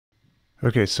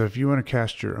Okay, so if you want to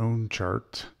cast your own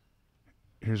chart,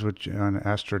 here's what you, on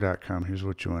astro.com, here's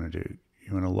what you want to do.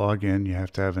 You want to log in, you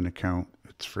have to have an account.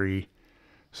 It's free.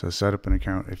 So set up an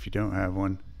account. If you don't have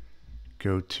one,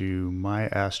 go to My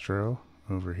Astro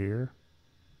over here.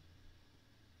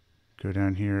 Go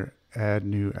down here, add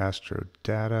new Astro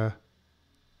data.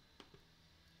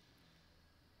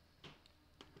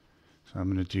 So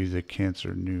I'm going to do the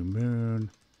Cancer new moon.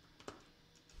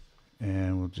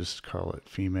 And we'll just call it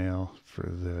female for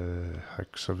the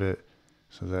hex of it.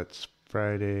 So that's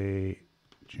Friday,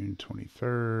 June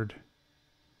 23rd,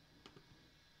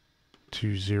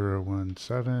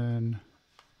 2017.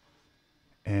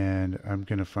 And I'm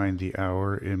going to find the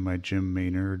hour in my Jim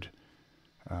Maynard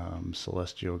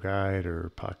Celestial Guide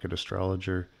or Pocket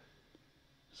Astrologer.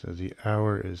 So the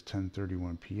hour is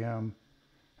 10:31 p.m.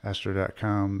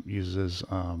 Astro.com uses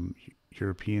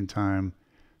European time.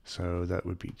 So that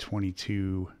would be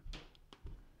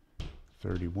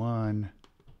 22:31.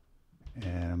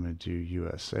 And I'm going to do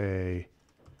USA,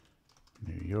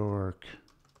 New York,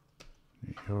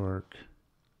 New York.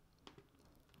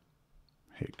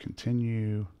 Hit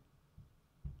continue.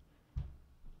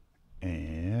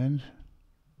 And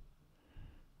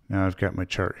now I've got my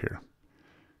chart here.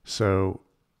 So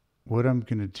what I'm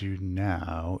going to do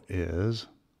now is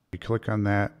you click on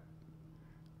that.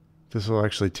 This will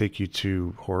actually take you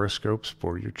to horoscopes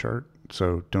for your chart.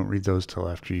 So don't read those till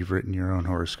after you've written your own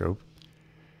horoscope.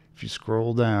 If you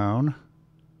scroll down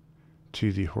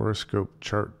to the horoscope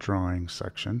chart drawing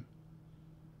section,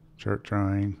 chart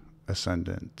drawing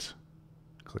ascendant,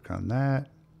 click on that,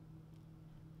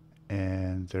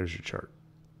 and there's your chart.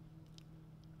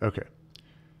 Okay,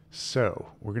 so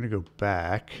we're going to go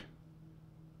back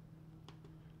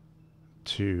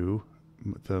to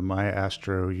the My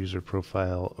Astro user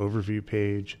profile overview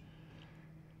page,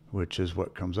 which is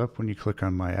what comes up when you click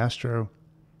on My Astro.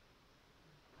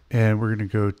 And we're going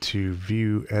to go to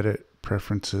View, Edit,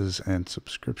 Preferences, and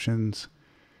Subscriptions.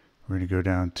 We're going to go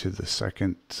down to the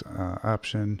second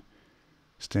option,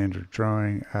 Standard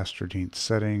Drawing, Astrodienst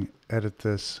Setting, edit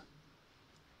this.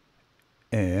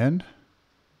 And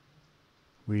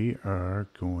we are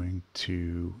going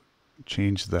to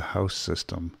change the house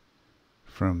system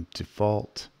from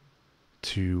default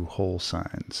to whole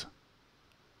signs.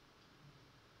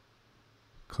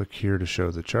 Click here to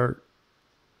show the chart.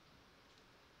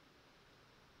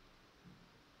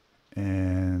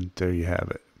 And there you have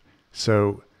it.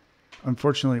 So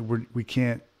unfortunately, we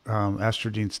can't,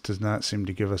 Astrodienst does not seem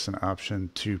to give us an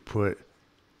option to put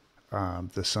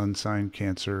the sun sign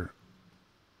Cancer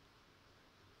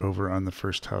over on the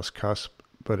first house cusp,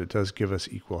 but it does give us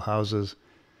equal houses.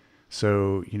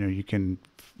 So, you know, you can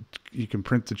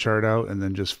print the chart out and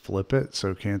then just flip it.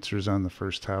 So Cancer's on the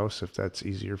first house, if that's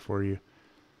easier for you.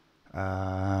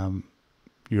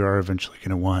 You are eventually going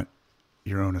to want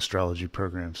your own astrology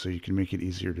program, so you can make it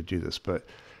easier to do this. But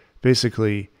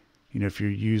basically, you know, if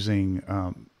you're using,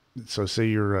 so say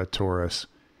you're a Taurus,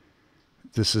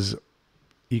 this is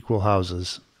equal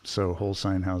houses, so whole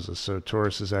sign houses. So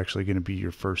Taurus is actually going to be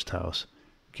your first house.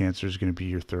 Cancer is going to be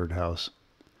your third house.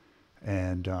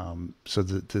 And so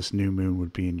this new moon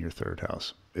would be in your third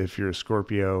house. If you're a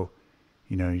Scorpio,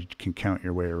 you know, you can count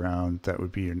your way around. That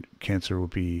would be your Cancer will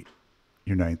be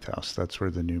your ninth house. That's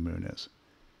where the new moon is.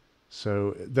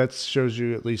 So that shows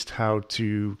you at least how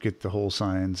to get the whole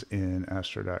signs in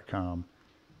astro.com.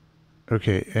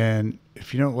 Okay, and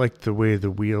if you don't like the way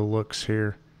the wheel looks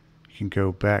here, you can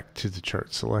go back to the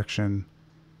chart selection.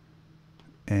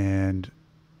 And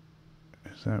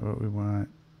is that what we want?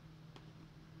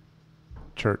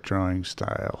 Chart drawing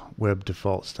style, web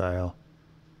default style.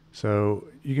 So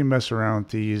you can mess around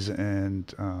with these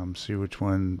and see which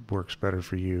one works better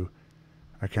for you.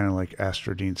 I kind of like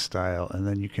Astrodienst style. And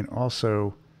then you can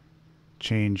also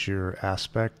change your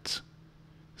aspects.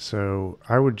 So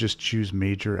I would just choose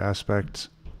major aspects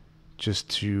just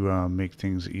to make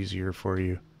things easier for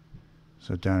you.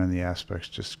 So down in the aspects,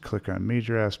 just click on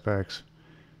major aspects,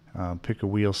 pick a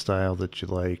wheel style that you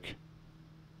like,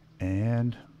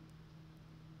 and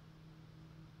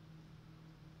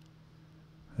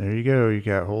there you go. You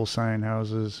got whole sign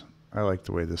houses. I like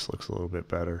the way this looks a little bit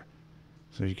better.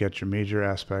 So you got your major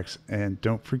aspects, and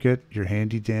don't forget your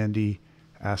handy dandy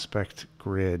aspect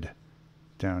grid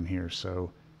down here.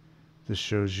 So this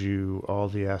shows you all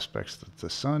the aspects that the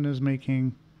sun is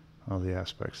making, all the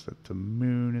aspects that the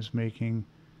moon is making,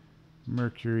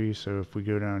 Mercury. So if we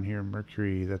go down here,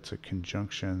 Mercury, that's a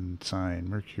conjunction sign.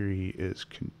 Mercury is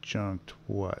conjunct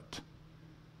what?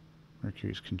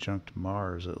 Mercury is conjunct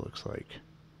Mars, it looks like.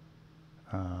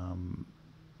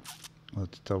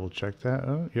 Let's double check that.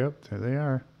 Oh, yep, there they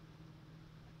are.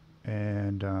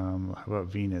 And how about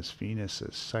Venus? Venus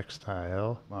is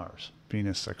sextile Mars.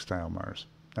 Venus sextile Mars.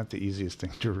 Not the easiest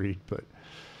thing to read, but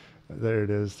there it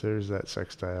is. There's that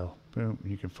sextile. Boom.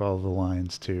 You can follow the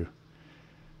lines too.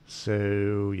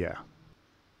 So, yeah.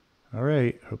 All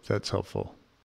right. Hope that's helpful.